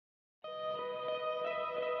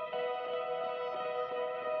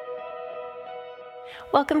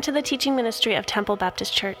Welcome to the teaching ministry of Temple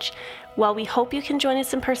Baptist Church. While we hope you can join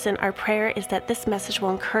us in person, our prayer is that this message will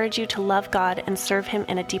encourage you to love God and serve Him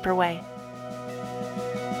in a deeper way.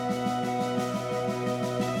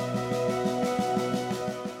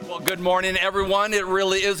 Well, good morning, everyone. It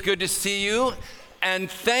really is good to see you,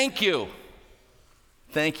 and thank you.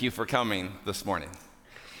 Thank you for coming this morning.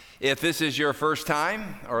 If this is your first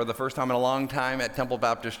time, or the first time in a long time at Temple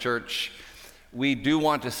Baptist Church, we do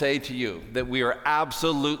want to say to you that we are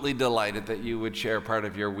absolutely delighted that you would share part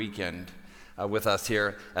of your weekend with us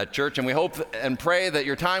here at church. And we hope and pray that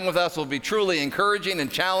your time with us will be truly encouraging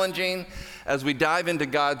and challenging as we dive into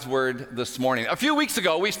God's Word this morning. A few weeks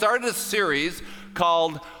ago, we started a series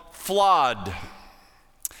called Flawed.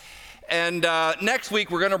 And next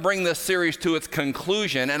week, we're going to bring this series to its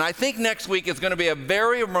conclusion. And I think next week is going to be a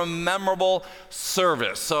very memorable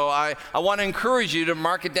service. So I want to encourage you to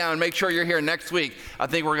mark it down. Make sure you're here next week. I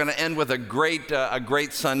think we're going to end with a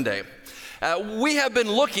great Sunday. We have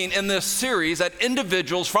been looking in this series at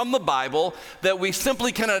individuals from the Bible that we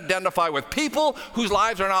simply can identify with. People whose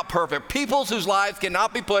lives are not perfect. People whose lives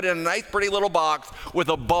cannot be put in a nice, pretty little box with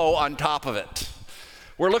a bow on top of it.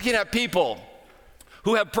 We're looking at people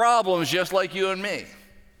who have problems just like you and me.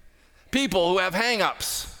 People who have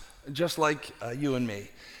hang-ups just like you and me.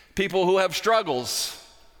 People who have struggles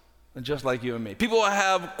just like you and me. People who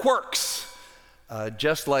have quirks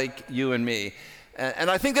just like you and me. And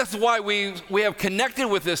I think that's why we have connected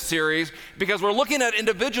with this series, because we're looking at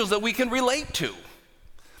individuals that we can relate to.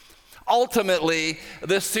 Ultimately,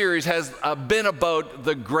 this series has been about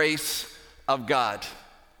the grace of God.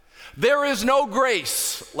 There is no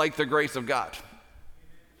grace like the grace of God.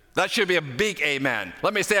 That should be a big amen.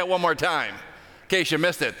 Let me say it one more time, in case you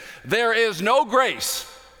missed it. There is no grace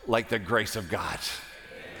like the grace of God.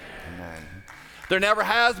 Amen. There never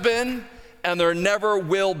has been, and there never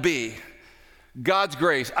will be. God's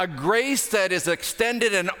grace, a grace that is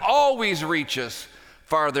extended and always reaches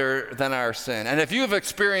farther than our sin. And if you have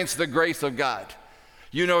experienced the grace of God,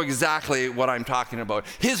 you know exactly what I'm talking about.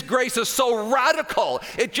 His grace is so radical,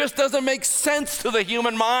 it just doesn't make sense to the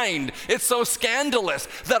human mind. It's so scandalous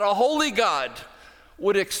that a holy God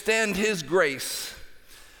would extend His grace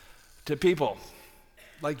to people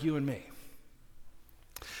like you and me.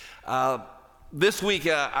 This week,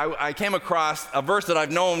 I came across a verse that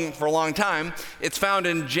I've known for a long time. It's found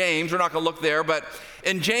in James. We're not going to look there, but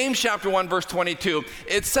in James chapter 1, verse 22,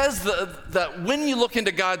 it says that when you look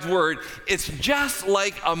into God's Word, it's just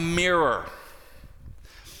like a mirror.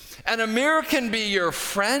 And a mirror can be your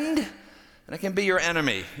friend, and it can be your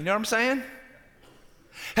enemy. You know what I'm saying?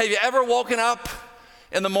 Have you ever woken up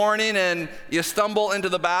in the morning and you stumble into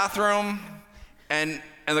the bathroom, and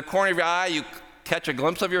in the corner of your eye, you catch a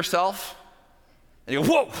glimpse of yourself? And you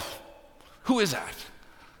go, whoa, who is that?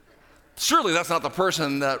 Surely that's not the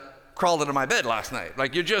person that crawled into my bed last night.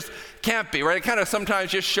 Like, you just can't be, right? It kind of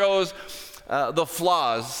sometimes just shows the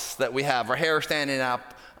flaws that we have, our hair standing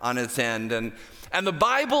up on its end. And the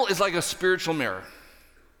Bible is like a spiritual mirror.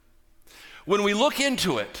 When we look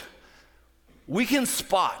into it, we can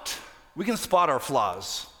spot our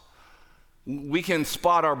flaws. We can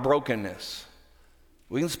spot our brokenness.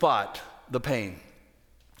 We can spot the pain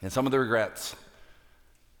and some of the regrets.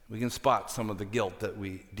 We can spot some of the guilt that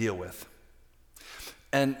we deal with.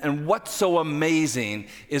 And what's so amazing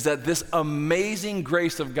is that this amazing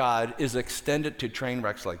grace of God is extended to train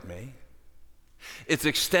wrecks like me. It's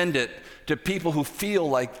extended to people who feel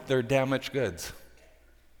like they're damaged goods.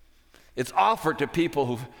 It's offered to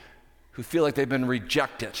people who feel like they've been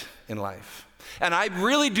rejected in life. And I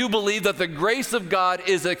really do believe that the grace of God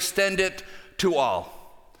is extended to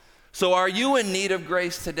all. So are you in need of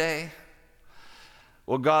grace today?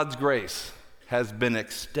 Well, God's grace has been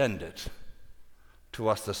extended to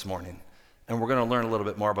us this morning, and we're going to learn a little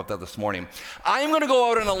bit more about that this morning. I'm going to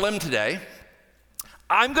go out on a limb today.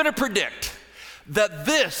 I'm going to predict that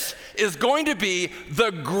this is going to be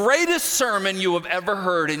the greatest sermon you have ever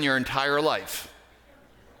heard in your entire life.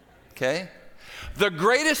 Okay? The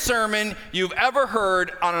greatest sermon you've ever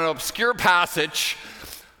heard on an obscure passage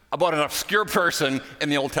about an obscure person in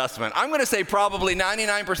the Old Testament. I'm going to say probably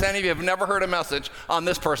 99% of you have never heard a message on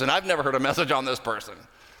this person. I've never heard a message on this person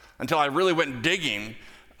until I really went digging.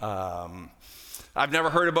 I've never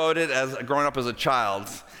heard about it as growing up as a child.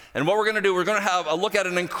 And what we're going to do, we're going to have a look at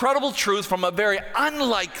an incredible truth from a very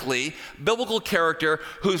unlikely biblical character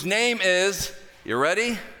whose name is, you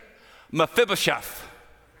ready? Mephibosheth.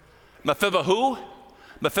 Mephibosheth who?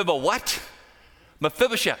 Mephibosheth what?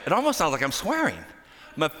 Mephibosheth. It almost sounds like I'm swearing.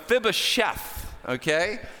 Mephibosheth,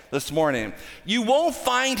 okay, this morning. You won't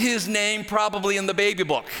find his name probably in the baby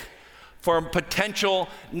book. for potential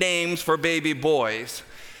names for baby boys.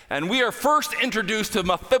 And we are first introduced to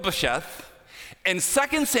Mephibosheth in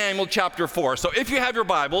 2 Samuel chapter 4. So if you have your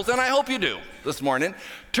Bibles, and I hope you do this morning,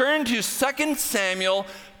 turn to 2 Samuel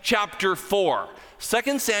chapter 4.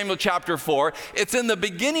 2 Samuel chapter 4. It's in the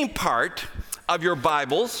beginning part of your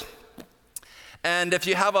Bibles. And if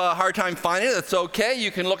you have a hard time finding it, that's okay.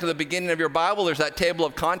 You can look at the beginning of your Bible. There's that table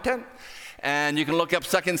of content. And you can look up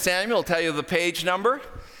 2 Samuel. It'll tell you the page number.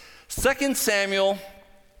 2 Samuel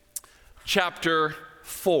chapter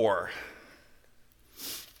 4.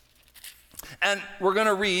 And we're going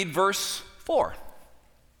to read verse 4.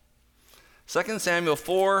 2 Samuel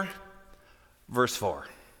 4, verse 4.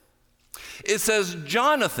 It says,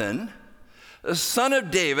 Jonathan, the son of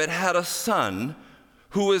David, had a son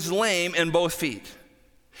who was lame in both feet.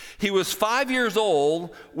 He was 5 years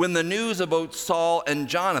old when the news about Saul and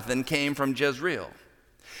Jonathan came from Jezreel.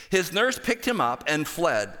 His nurse picked him up and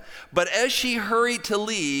fled, but as she hurried to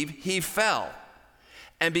leave, he fell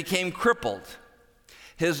and became crippled.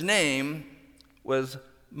 His name was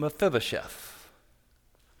Mephibosheth.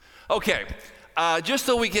 Okay, just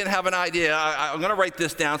so we can have an idea, I'm going to write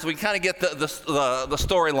this down so we can kind of get the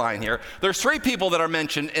storyline here. There's three people that are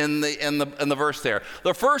mentioned in the verse there.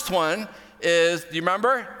 The first one is, do you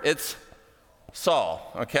remember? It's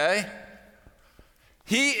Saul, okay?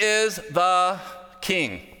 He is the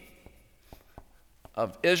king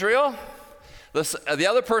of Israel. The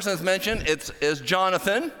other person that's mentioned is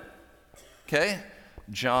Jonathan, okay?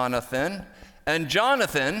 Jonathan. And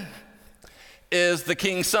Jonathan is the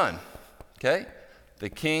king's son, okay? The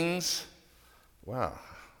king's, wow,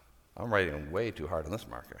 I'm writing way too hard on this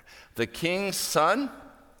marker. The king's son.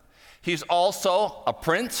 He's also a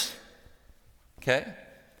prince, okay?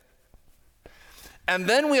 And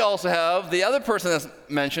then we also have the other person that's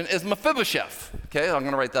mentioned is Mephibosheth, okay? I'm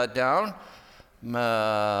going to write that down.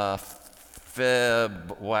 Well,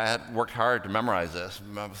 I had worked hard to memorize this.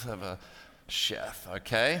 Mephibosheth,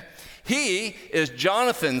 okay? He is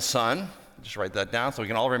Jonathan's son. Just write that down so we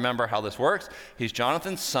can all remember how this works. He's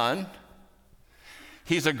Jonathan's son.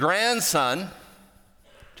 He's a grandson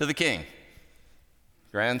to the king.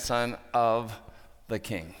 Grandson of the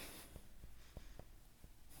king.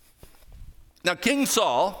 Now, King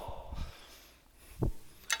Saul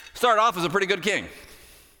started off as a pretty good king.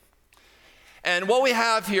 And what we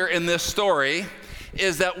have here in this story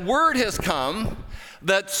is that word has come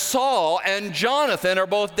that Saul and Jonathan are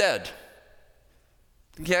both dead.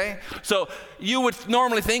 Okay? So you would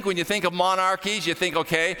normally think, when you think of monarchies, you think,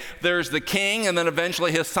 okay, there's the king, and then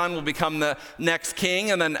eventually his son will become the next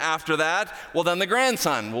king, and then after that, well, then the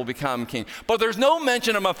grandson will become king. But there's no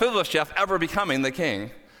mention of Mephibosheth ever becoming the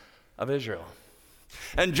king of Israel.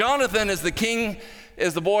 And Jonathan is the king,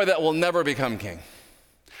 is the boy that will never become king.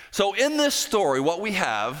 So in this story, what we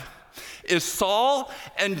have is Saul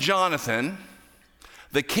and Jonathan,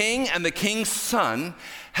 the king and the king's son,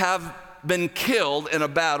 have been killed in a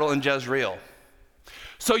battle in Jezreel.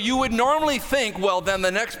 So you would normally think, well, then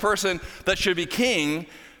the next person that should be king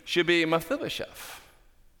should be Mephibosheth.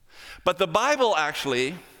 But the Bible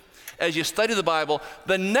actually, as you study the Bible,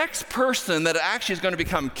 the next person that actually is going to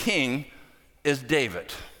become king is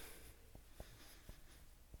David.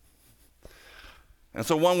 And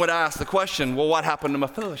so one would ask the question, well, what happened to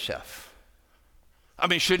Mephibosheth? I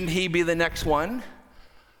mean, shouldn't he be the next one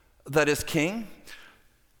that is king?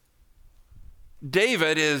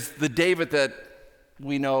 David is the David that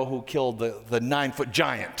we know who killed the 9-foot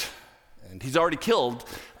giant. And he's already killed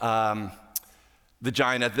the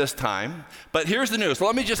giant at this time. But here's the news. So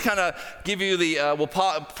let me just kind of give you we'll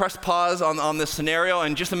press pause on this scenario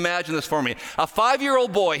and just imagine this for me. A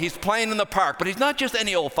 5-year-old boy, he's playing in the park, but he's not just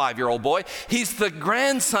any old 5-year-old boy. He's the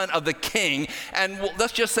grandson of the king, and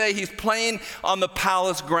let's just say he's playing on the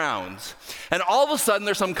palace grounds. And all of a sudden,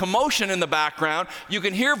 there's some commotion in the background. You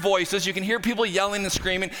can hear voices, you can hear people yelling and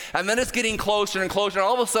screaming, and then it's getting closer and closer, and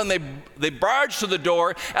all of a sudden they barge to the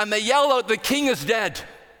door, and they yell out, "The king is dead."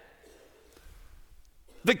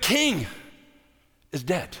 The king is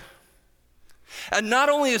dead. And not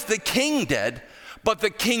only is the king dead, but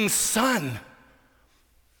the king's son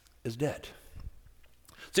is dead.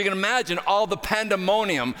 So you can imagine all the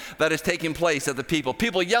pandemonium that is taking place at the people.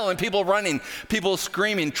 People yelling, people running, people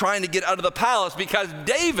screaming, trying to get out of the palace because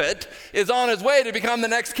David is on his way to become the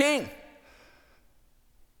next king.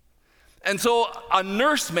 And so a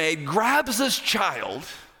nursemaid grabs this child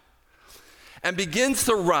and begins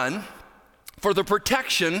to run for the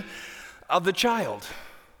protection of the child.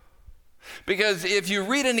 Because if you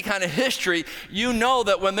read any kind of history, you know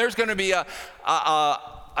that when there's going to be a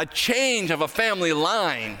change of a family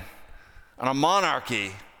line on a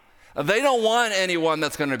monarchy, They don't want anyone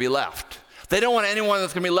that's going to be left. They don't want anyone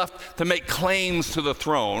that's going to be left to make claims to the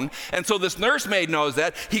throne. And so this nursemaid knows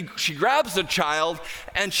that. She grabs the child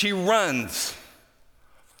and she runs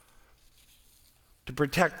to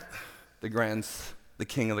protect the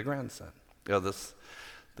king of the grandson,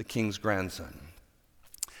 the king's grandson.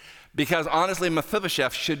 Because honestly,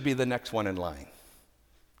 Mephibosheth should be the next one in line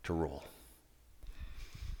to rule.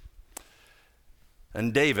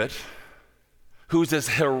 And David, who's this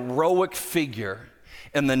heroic figure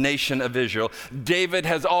in the nation of Israel. David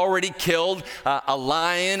has already killed a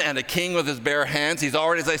lion and a king with his bare hands. He's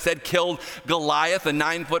already, as I said, killed Goliath, a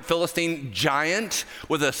 9-foot Philistine giant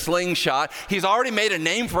with a slingshot. He's already made a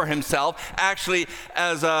name for himself, actually,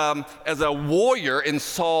 as a warrior in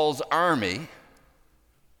Saul's army.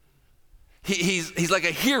 He's like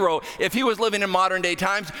a hero. If he was living in modern day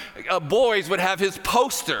times, boys would have his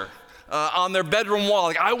poster on their bedroom wall,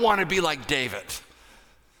 like, I want to be like David.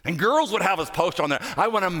 And girls would have his poster on there, I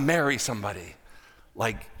want to marry somebody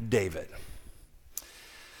like David.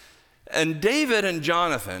 And David and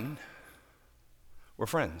Jonathan were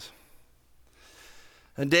friends.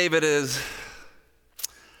 And David is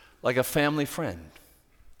like a family friend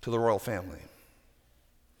to the royal family.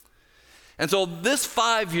 And so this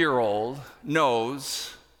 5-year-old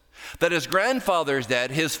knows that his grandfather is dead,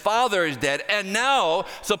 his father is dead, and now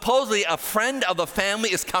supposedly a friend of the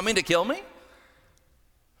family is coming to kill me?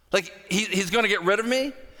 Like, he's going to get rid of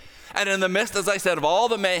me? And in the midst, as I said, of all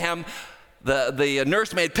the mayhem, the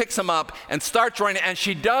nursemaid picks him up and starts running, and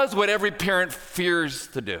she does what every parent fears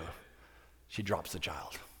to do. She drops the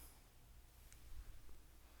child.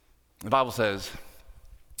 The Bible says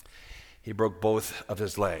he broke both of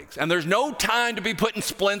his legs. And there's no time to be put in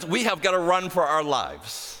splints. We have got to run for our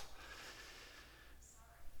lives.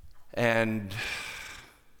 And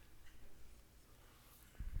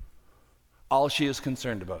all she is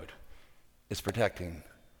concerned about is protecting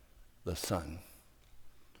the son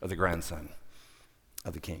of the grandson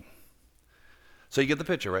of the king. So you get the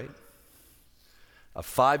picture, right? A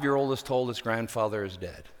 5-year-old is told his grandfather is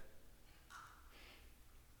dead.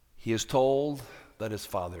 He is told that his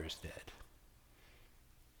father is dead.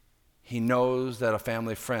 He knows that a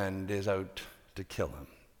family friend is out to kill him.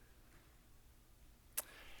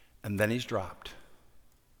 And then he's dropped,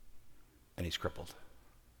 and he's crippled.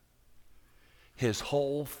 His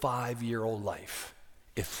whole 5-year-old life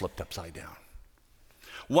is flipped upside down.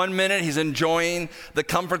 One minute he's enjoying the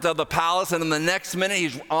comforts of the palace, and in the next minute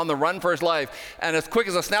he's on the run for his life. And as quick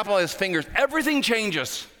as a snap of his fingers, everything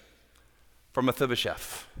changes for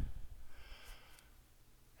Mephibosheth.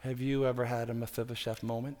 Have you ever had a Mephibosheth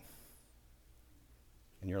moment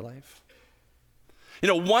in your life? You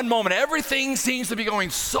know, one moment everything seems to be going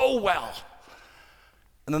so well,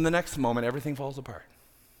 and then the next moment everything falls apart.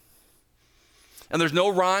 And there's no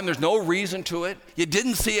rhyme, there's no reason to it. You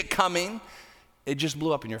didn't see it coming. It just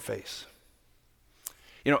blew up in your face.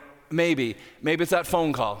 You know, maybe it's that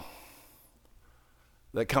phone call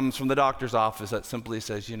that comes from the doctor's office that simply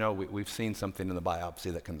says, you know, we've seen something in the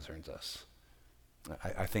biopsy that concerns us.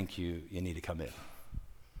 I think you need to come in.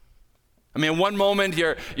 I mean, one moment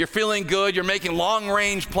you're feeling good, you're making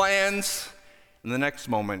long-range plans, and the next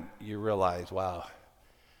moment you realize, wow,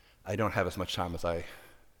 I don't have as much time as I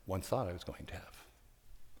once thought I was going to have.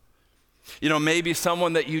 You know, maybe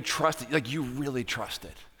someone that you trusted, like you really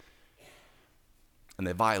trusted, and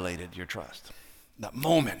they violated your trust. That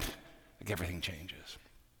moment, like everything changes.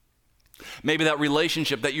 Maybe that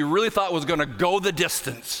relationship that you really thought was going to go the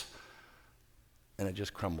distance, and it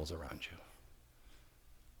just crumbles around you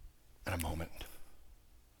in a moment.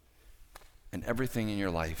 And everything in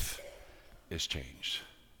your life is changed.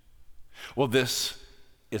 Well, this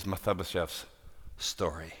is Mephibosheth's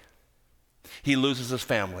story. He loses his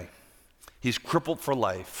family. He's crippled for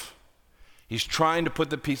life. He's trying to put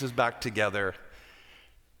the pieces back together.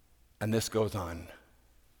 And this goes on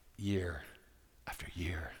year after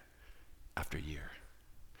year after year.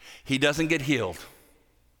 He doesn't get healed.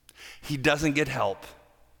 He doesn't get help.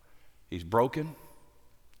 He's broken.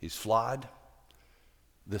 He's flawed.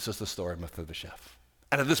 This is the story of Mephibosheth.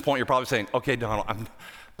 And at this point, you're probably saying, okay, Donald,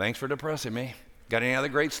 thanks for depressing me. Got any other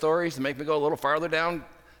great stories to make me go a little farther down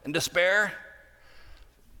in despair?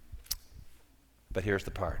 But here's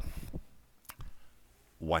the part.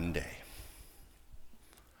 One day,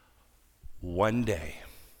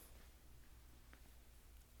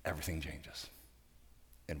 everything changes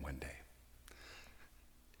in one day.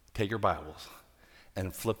 Take your Bibles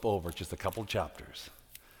and flip over just a couple chapters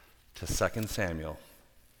to 2 Samuel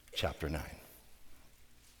chapter 9.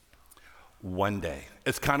 One day.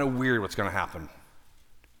 It's kind of weird what's going to happen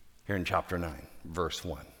here in chapter 9, verse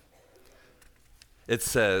 1. it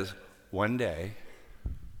says, one day,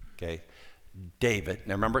 okay, David,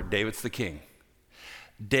 now remember, David's the king.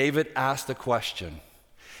 David asked a question.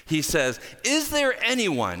 He says, is there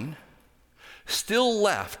anyone still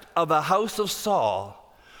left of the house of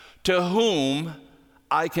Saul to whom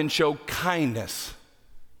I can show kindness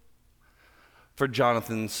for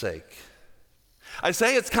Jonathan's sake? I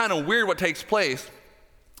say it's kind of weird what takes place,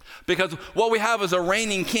 because what we have is a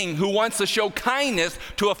reigning king who wants to show kindness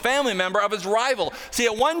to a family member of his rival. See,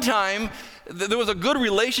 at one time, there was a good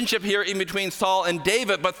relationship here in between Saul and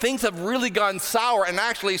David, but things have really gone sour, and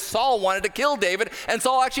actually Saul wanted to kill David, and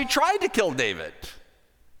Saul actually tried to kill David.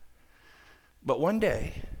 But one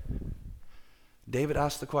day, David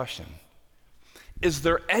asked the question, is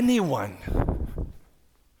there anyone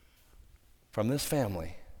from this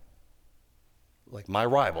family, like my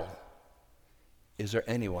rival, is there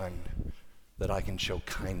anyone that I can show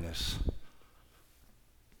kindness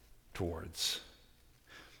towards?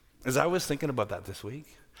 As I was thinking about that this week,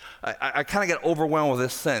 I kind of get overwhelmed with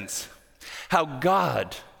this sense how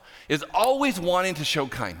God is always wanting to show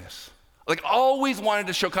kindness. Like always wanted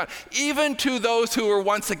to show kindness, even to those who were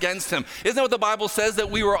once against him. Isn't that what the Bible says,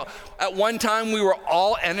 that at one time we were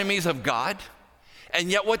all enemies of God? And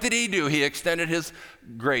yet what did he do? He extended his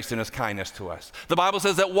grace and his kindness to us. The Bible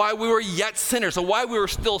says that while we were yet sinners, so while we were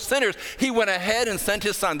still sinners, he went ahead and sent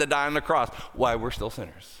his son to die on the cross while we're still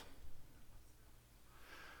sinners.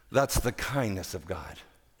 That's the kindness of God.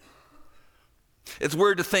 It's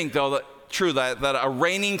weird to think, though, that a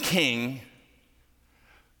reigning king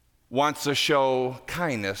wants to show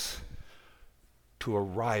kindness to a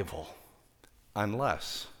rival,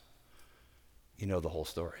 unless you know the whole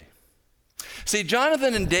story. See,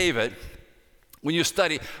 Jonathan and David, when you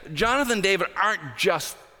study, Jonathan and David aren't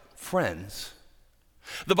just friends.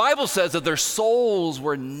 The Bible says that their souls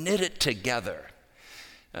were knitted together.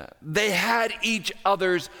 They had each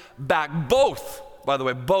other's back. Both, by the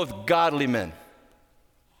way, both godly men.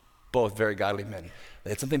 Both very godly men.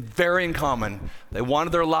 They had something very in common. They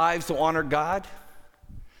wanted their lives to honor God.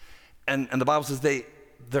 And the Bible says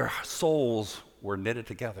their souls were knitted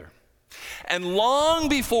together. And long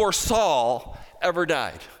before Saul ever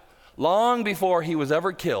died, long before he was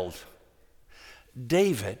ever killed,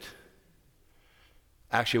 David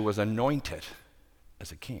actually was anointed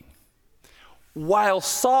as a king, while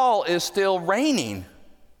Saul is still reigning.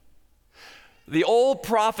 The old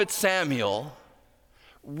prophet Samuel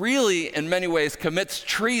really, in many ways, commits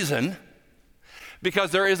treason,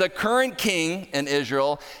 because there is a current king in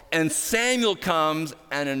Israel, and Samuel comes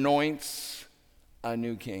and anoints a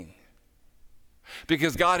new king.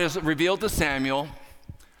 Because God has revealed to Samuel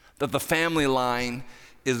that the family line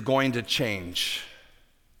is going to change.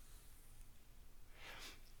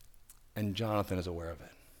 And Jonathan is aware of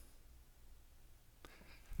it.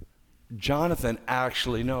 Jonathan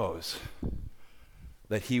actually knows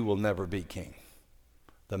that he will never be king.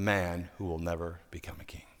 The man who will never become a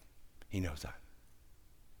king. He knows that.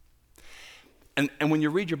 And when you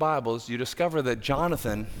read your Bibles, you discover that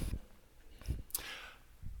Jonathan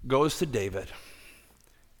goes to David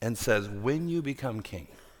and says, when you become king,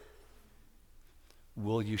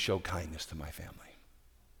 will you show kindness to my family?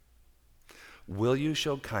 Will you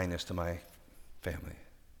show kindness to my family?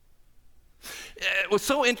 It was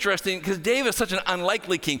so interesting because David is such an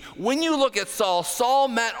unlikely king. When you look at Saul, Saul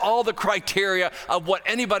met all the criteria of what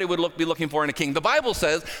anybody would be looking for in a king. The Bible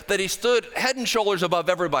says that he stood head and shoulders above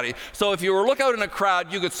everybody. So if you were to look out in a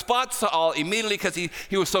crowd, you could spot Saul immediately because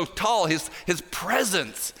he was so tall. His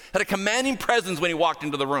presence had a commanding presence when he walked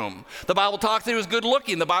into the room. The Bible talks that he was good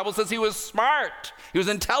looking. The Bible says he was smart. He was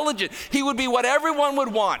intelligent. He would be what everyone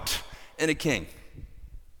would want in a king.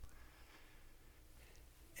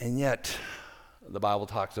 And yet, the Bible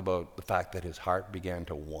talks about the fact that his heart began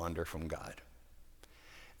to wander from God.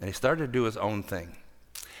 And he started to do his own thing.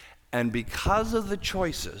 And because of the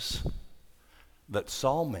choices that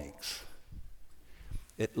Saul makes,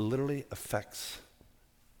 it literally affects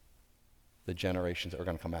the generations that are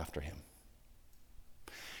going to come after him.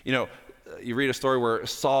 You know, you read a story where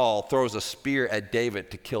Saul throws a spear at David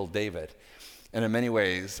to kill David. And in many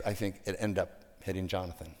ways, I think it ended up hitting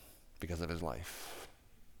Jonathan because of his life.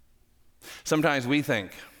 Sometimes we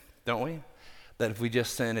think, don't we, that if we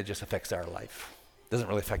just sin, it just affects our life. It doesn't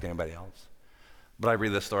really affect anybody else. But I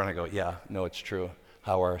read this story and I go, yeah, no, it's true,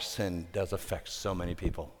 how our sin does affect so many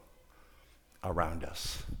people around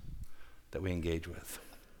us that we engage with.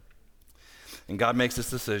 And God makes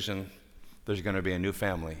this decision, there's going to be a new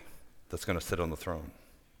family that's going to sit on the throne.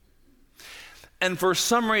 And for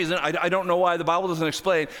some reason, I don't know why, the Bible doesn't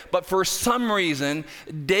explain, but for some reason,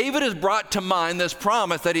 David has brought to mind this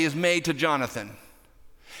promise that he has made to Jonathan.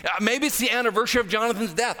 Maybe it's the anniversary of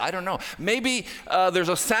Jonathan's death. I don't know. Maybe there's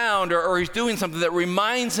a sound or he's doing something that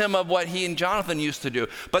reminds him of what he and Jonathan used to do.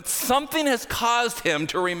 But something has caused him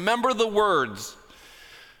to remember the words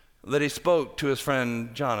that he spoke to his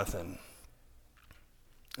friend Jonathan.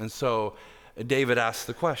 And so David asked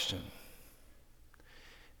the question,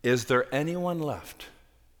 is there anyone left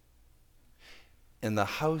in the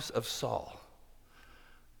house of Saul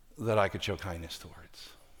that I could show kindness towards?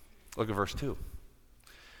 Look at verse 2.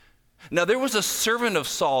 Now there was a servant of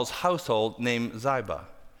Saul's household named Ziba.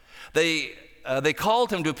 They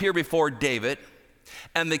called him to appear before David,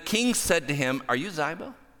 and the king said to him, "Are you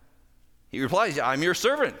Ziba?" He replies, "I'm your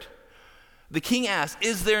servant." The king asked,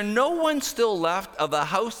 "Is there no one still left of the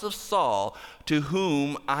house of Saul to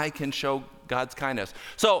whom I can show God's kindness?"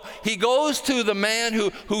 So he goes to the man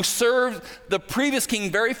who served the previous king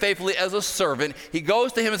very faithfully as a servant. He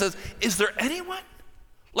goes to him and says, "Is there anyone?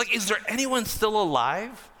 Is there anyone still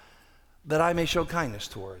alive that I may show kindness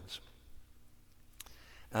towards?"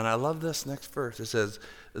 And I love this next verse. It says,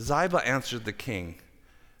 Ziba answered the king,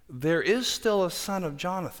 "There is still a son of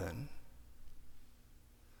Jonathan,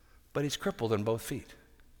 but he's crippled in both feet."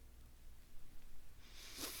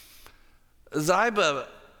 Ziba,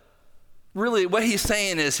 really what he's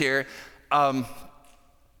saying is here,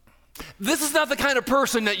 this is not the kind of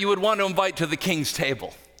person that you would want to invite to the king's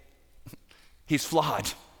table. He's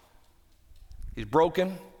flawed. He's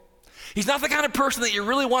broken. He's not the kind of person that you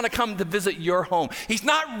really want to come to visit your home. He's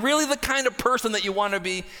not really the kind of person that you want to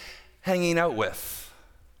be hanging out with.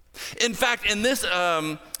 In fact, in this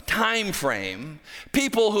time frame,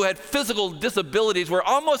 people who had physical disabilities were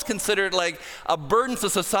almost considered like a burden to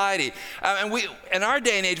society. And we, in our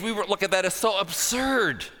day and age, we would look at that as so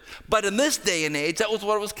absurd. But in this day and age, that was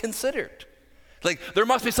what it was considered. There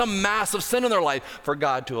must be some massive sin in their life for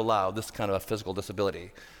God to allow this kind of a physical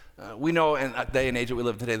disability. We know in that day and age that we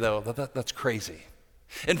live today, though, that's crazy.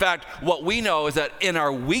 In fact, what we know is that in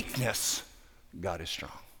our weakness, God is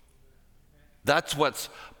strong. That's what's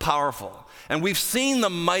powerful. And we've seen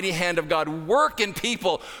the mighty hand of God work in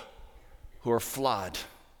people who are flawed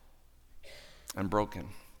and broken.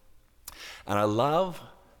 And I love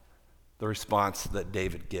the response that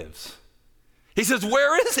David gives. He says,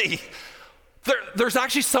 "Where is he? There's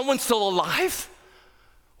actually someone still alive?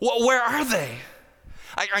 Where are they?"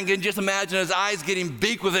 I can just imagine his eyes getting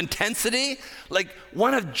big with intensity, like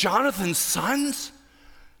one of Jonathan's sons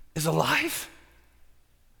is alive.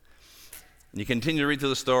 And you continue to read through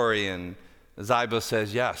the story, and Ziba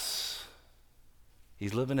says, yes,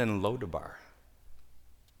 he's living in Lodabar.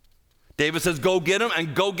 David says, go get him,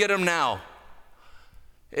 and go get him now.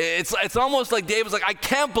 It's almost like David's like, I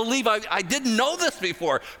can't believe I didn't know this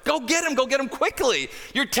before. Go get him quickly.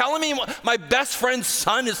 You're telling me my best friend's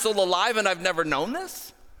son is still alive and I've never known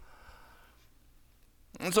this?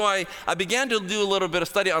 And so I began to do a little bit of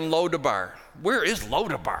study on Lodabar. Where is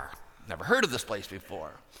Lodabar? Never heard of this place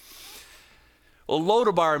before. Well,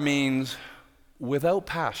 Lodabar means without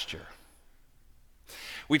pasture.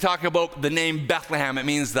 We talk about the name Bethlehem. It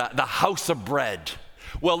means the house of bread.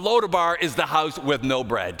 Well, Lodabar is the house with no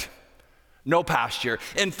bread, no pasture.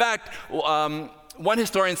 In fact, one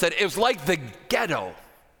historian said it was like the ghetto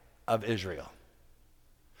of Israel.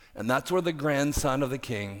 And that's where the grandson of the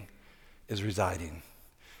king is residing.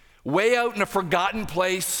 Way out in a forgotten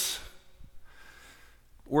place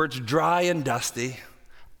where it's dry and dusty,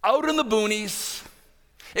 out in the boonies.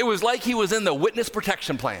 It was like he was in the witness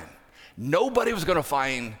protection plan. Nobody was going to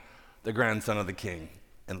find the grandson of the king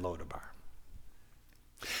in Lodabar.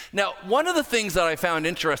 Now, one of the things that I found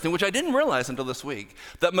interesting, which I didn't realize until this week,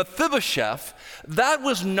 that Mephibosheth, that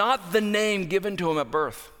was not the name given to him at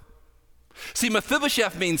birth. See,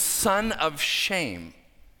 Mephibosheth means son of shame.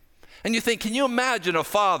 And you think, can you imagine a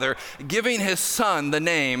father giving his son the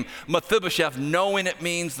name Mephibosheth, knowing it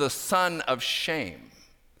means the son of shame?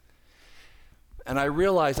 And I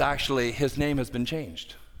realized actually his name has been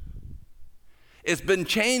changed. It's been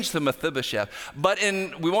changed to Mephibosheth, but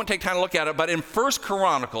we won't take time to look at it, but in 1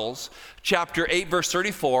 Chronicles chapter 8, verse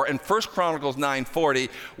 34, and 1 Chronicles 9:40,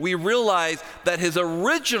 we realize that his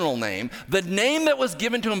original name, the name that was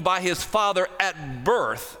given to him by his father at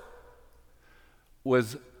birth,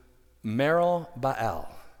 was Merib-Baal,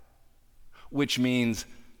 which means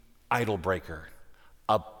idol breaker,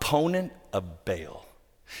 opponent of Baal.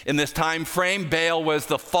 In this time frame, Baal was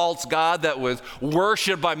the false god that was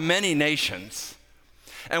worshipped by many nations.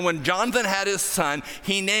 And when Jonathan had his son,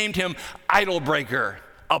 he named him idol breaker,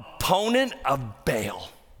 opponent of Baal.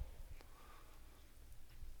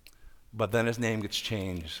 But then his name gets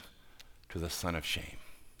changed to the son of shame.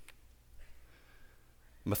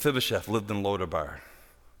 Mephibosheth lived in Lodabar.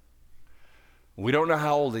 We don't know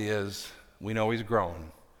how old he is. We know he's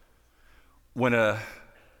grown. When a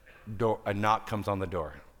knock comes on the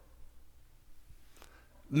door.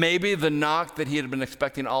 Maybe the knock that he had been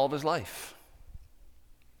expecting all of his life.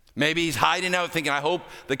 Maybe he's hiding out thinking, I hope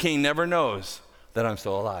the king never knows that I'm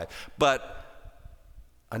still alive. But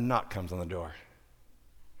a knock comes on the door.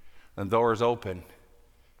 And the door is open.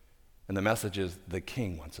 And the message is, the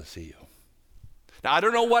king wants to see you. Now, I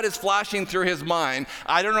don't know what is flashing through his mind.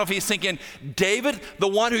 I don't know if he's thinking, David, the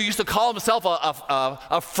one who used to call himself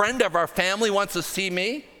a friend of our family, wants to see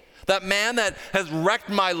me? That man that has wrecked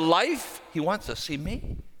my life, he wants to see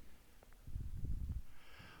me?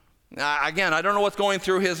 Now, again, I don't know what's going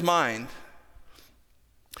through his mind.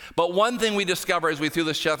 But one thing we discover as we through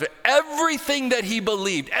this chapter, everything that he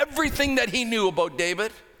believed, everything that he knew about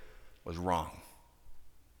David was wrong.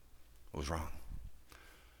 It was wrong.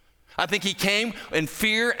 I think he came in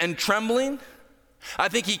fear and trembling. I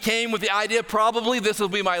think he came with the idea probably this will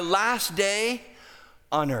be my last day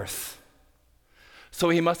on earth. So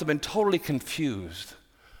he must have been totally confused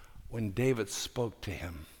when David spoke to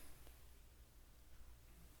him.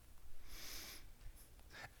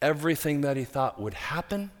 Everything that he thought would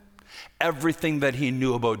happen, everything that he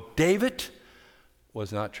knew about David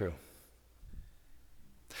was not true.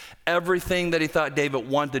 Everything that he thought David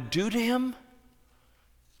wanted to do to him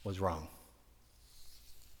was wrong.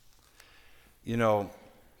 You know,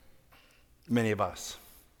 many of us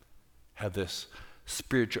have this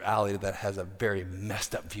spirituality that has a very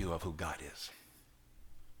messed up view of who God is.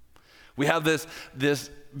 We have this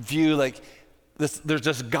view like there's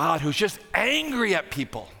this God who's just angry at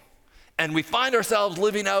people. And we find ourselves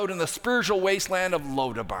living out in the spiritual wasteland of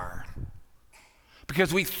Lodabar.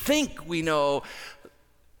 Because we think we know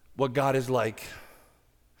what God is like.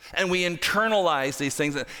 And we internalize these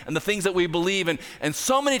things and the things that we believe. And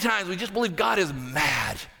so many times we just believe God is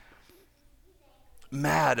mad.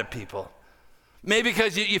 Mad at people. Maybe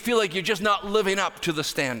because you feel like you're just not living up to the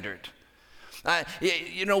standard.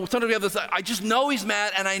 You know, sometimes we have this, I just know he's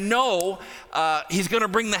mad and I know he's going to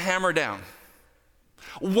bring the hammer down.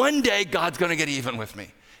 One day God's going to get even with me.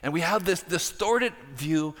 And we have this distorted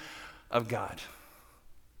view of God.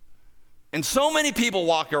 And so many people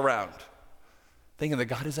walk around thinking that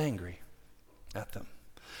God is angry at them.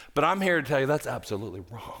 But I'm here to tell you that's absolutely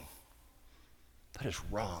wrong. That is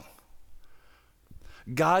wrong.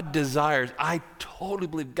 God desires, I totally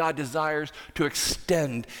believe God desires to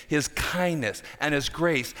extend his kindness and his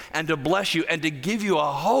grace and to bless you and to give you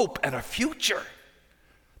a hope and a future.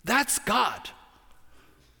 That's God.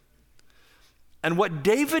 And what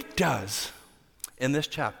David does in this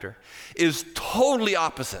chapter is totally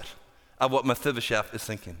opposite of what Mephibosheth is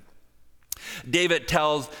thinking. David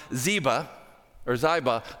tells Ziba,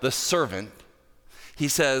 the servant, he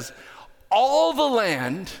says, all the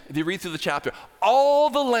land, if you read through the chapter, all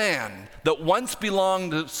the land that once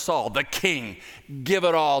belonged to Saul, the king, give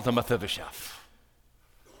it all to Mephibosheth.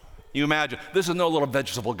 You imagine, this is no little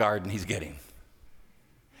vegetable garden he's getting.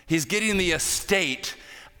 He's getting the estate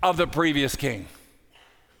of the previous king.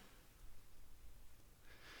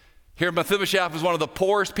 Here, Mephibosheth is one of the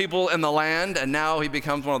poorest people in the land, and now he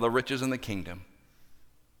becomes one of the richest in the kingdom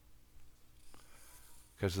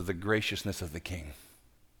because of the graciousness of the king.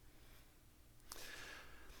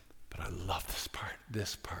 But I love this part.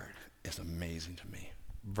 This part is amazing to me.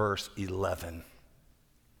 Verse 11.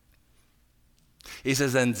 He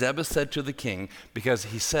says, and Ziba said to the king, because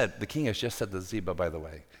he said, the king has just said to Ziba, by the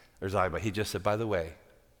way, or Ziba, he just said, by the way,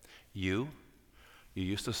 you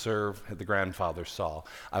used to serve the grandfather Saul.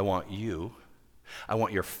 I want your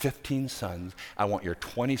 15 sons, I want your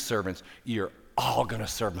 20 servants, you're all going to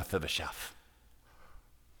serve Mephibosheth.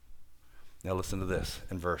 Now listen to this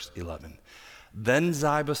in verse 11. Then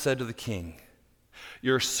Ziba said to the king,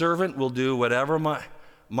 your servant will do whatever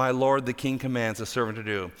my lord the king commands the servant to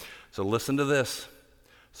do. So listen to this.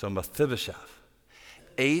 So Mephibosheth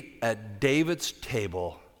ate at David's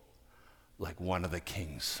table like one of the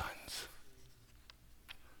king's sons.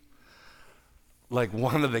 Like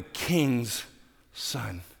one of the king's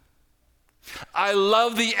son. I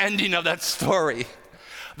love the ending of that story.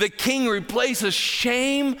 The king replaces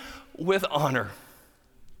shame with honor.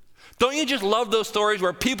 Don't you just love those stories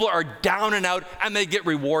where people are down and out and they get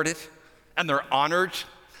rewarded and they're honored?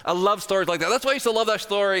 I love stories like that. That's why I used to love that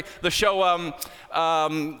story, the show,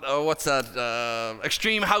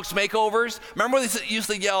 Extreme House Makeovers. Remember they used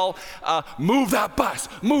to yell, move that bus,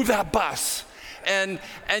 move that bus. And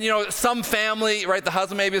you know, some family, right, the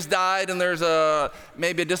husband maybe has died and there's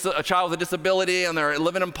maybe a child with a disability and they're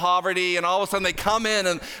living in poverty, and all of a sudden they come in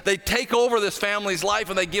and they take over this family's life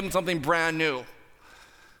and they give them something brand new.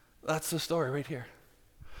 That's the story right here.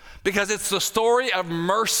 because it's the story of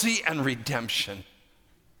mercy and redemption.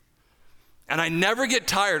 And I never get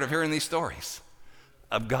tired of hearing these stories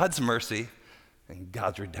of God's mercy and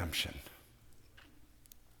God's redemption.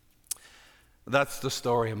 That's the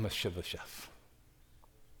story of Mephibosheth.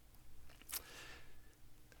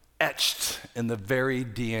 Etched in the very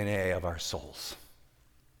DNA of our souls.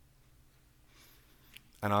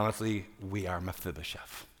 And honestly, we are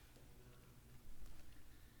Mephibosheth.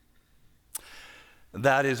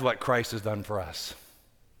 That is what Christ has done for us.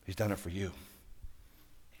 He's done it for you.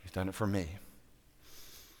 He's done it for me.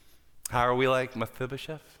 How are we like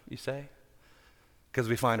Mephibosheth, you say? Because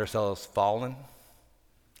we find ourselves fallen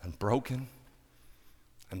and broken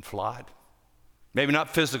and flawed. Maybe not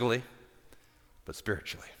physically, but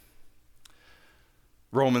spiritually.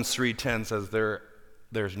 Romans 3:10 says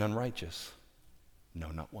there's none righteous. No,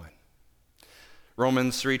 not one.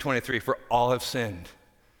 Romans 3:23, for all have sinned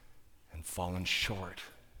and fallen short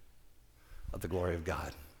of the glory of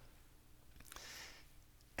God.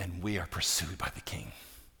 And we are pursued by the King.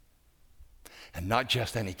 And not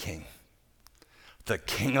just any king. The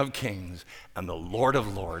King of Kings and the Lord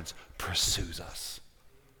of Lords pursues us.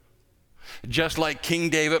 Just like King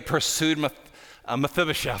David pursued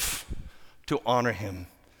Mephibosheth to honor him,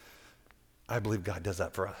 I believe God does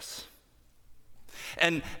that for us.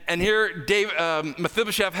 And here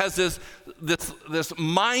Mephibosheth has this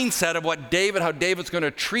mindset of how David's going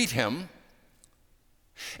to treat him.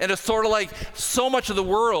 And it's sort of like so much of the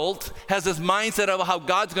world has this mindset of how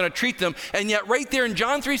God's going to treat them. And yet right there in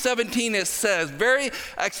John 3:17, it says very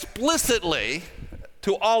explicitly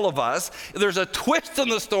to all of us, there's a twist in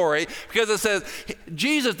the story because it says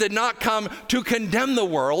Jesus did not come to condemn the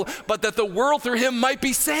world, but that the world through him might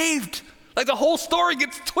be saved. Like the whole story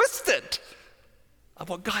gets twisted of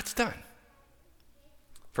what God's done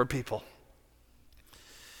for people.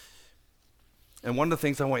 And one of the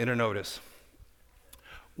things I want you to notice,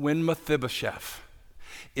 when Mephibosheth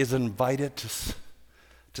is invited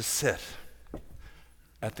to sit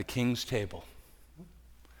at the king's table,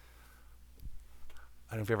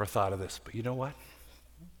 I don't know if you ever thought of this, but you know what?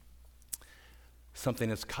 Something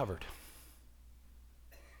is covered.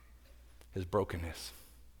 His brokenness,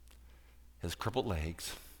 his crippled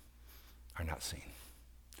legs are not seen.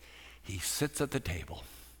 He sits at the table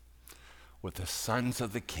with the sons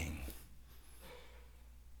of the king,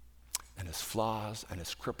 and his flaws and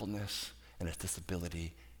his crippledness and his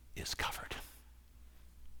disability is covered.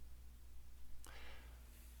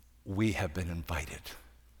 We have been invited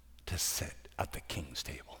to sit at the king's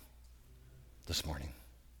table this morning.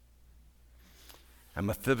 And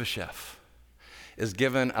Mephibosheth is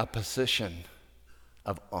given a position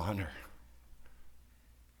of honor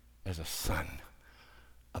as a son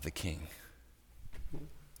of the king.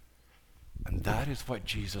 And that is what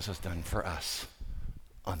Jesus has done for us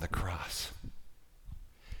on the cross.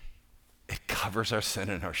 It covers our sin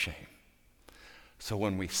and our shame. So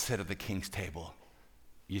when we sit at the king's table,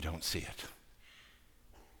 you don't see it.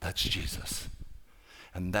 That's Jesus.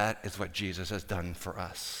 And that is what Jesus has done for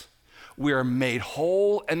us. We are made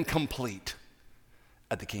whole and complete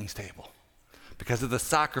at the king's table because of the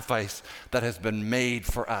sacrifice that has been made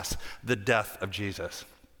for us, the death of Jesus.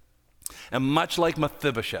 And much like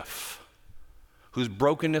Mephibosheth, whose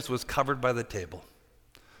brokenness was covered by the table,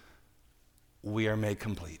 we are made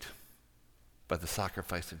complete by the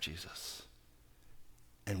sacrifice of Jesus.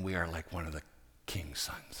 And we are like one of the king's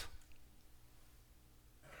sons.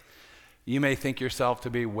 You may think yourself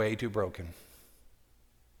to be way too broken,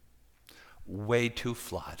 way too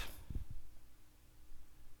flawed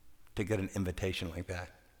to get an invitation like that.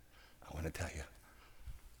 I want to tell you,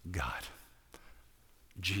 God,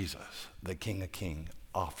 Jesus, the King of Kings,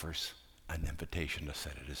 offers an invitation to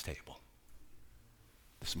sit at his table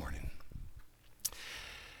this morning.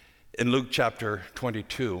 In Luke chapter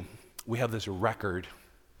 22, we have this record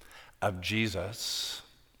of Jesus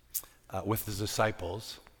with his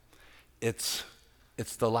disciples. It's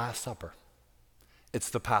the Last Supper.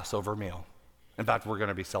 It's the Passover meal. In fact, we're going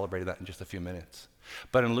to be celebrating that in just a few minutes.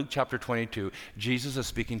 But in Luke chapter 22, Jesus is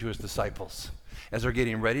speaking to his disciples as they're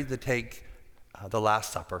getting ready to take the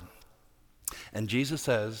Last Supper. And Jesus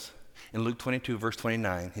says, in Luke 22, verse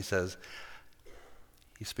 29, he says,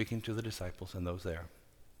 he's speaking to the disciples and those there,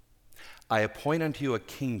 I appoint unto you a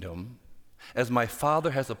kingdom as my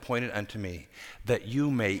Father has appointed unto me, that you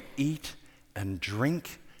may eat and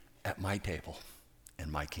drink at my table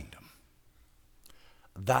in my kingdom.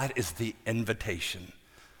 That is the invitation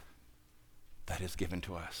that is given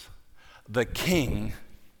to us. The King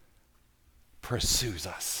pursues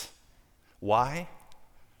us. Why?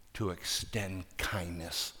 To extend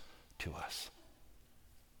kindness to us.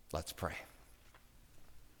 Let's pray.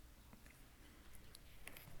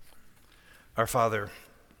 Our Father,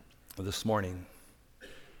 this morning,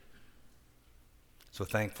 so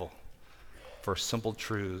thankful for simple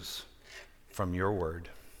truths from your word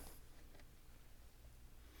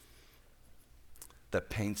that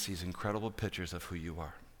paints these incredible pictures of who you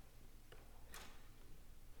are.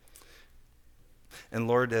 And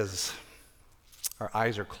Lord, as our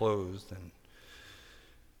eyes are closed and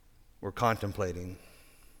we're contemplating,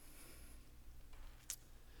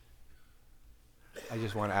 I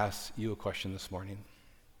just want to ask you a question this morning.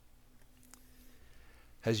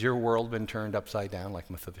 Has your world been turned upside down like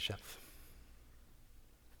Mephibosheth?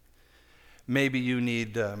 Maybe you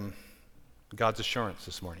need God's assurance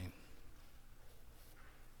this morning.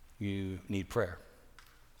 You need prayer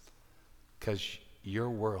because your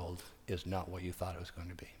world is not what you thought it was going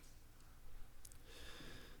to be.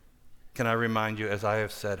 Can I remind you, as I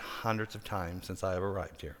have said hundreds of times since I have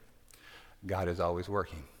arrived here, God is always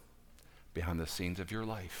working behind the scenes of your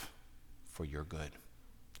life for your good,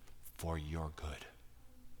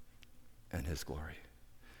 and his glory.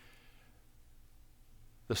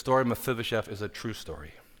 The story of Mephibosheth is a true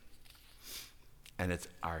story, and it's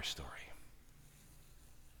our story.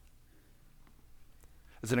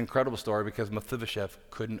 It's an incredible story because Mephibosheth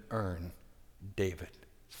couldn't earn David's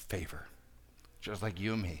favor, just like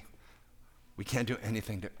you and me. We can't do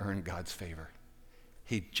anything to earn God's favor.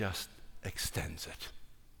 He just extends it.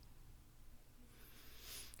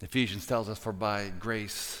 Ephesians tells us, for by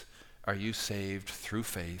grace are you saved through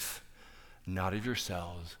faith, not of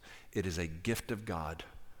yourselves. It is a gift of God,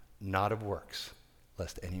 not of works,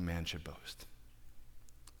 lest any man should boast.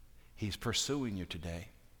 He's pursuing you today.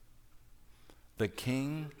 The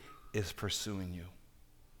King is pursuing you.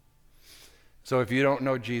 So if you don't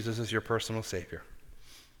know Jesus as your personal Savior,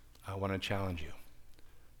 I want to challenge you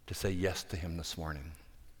to say yes to him this morning.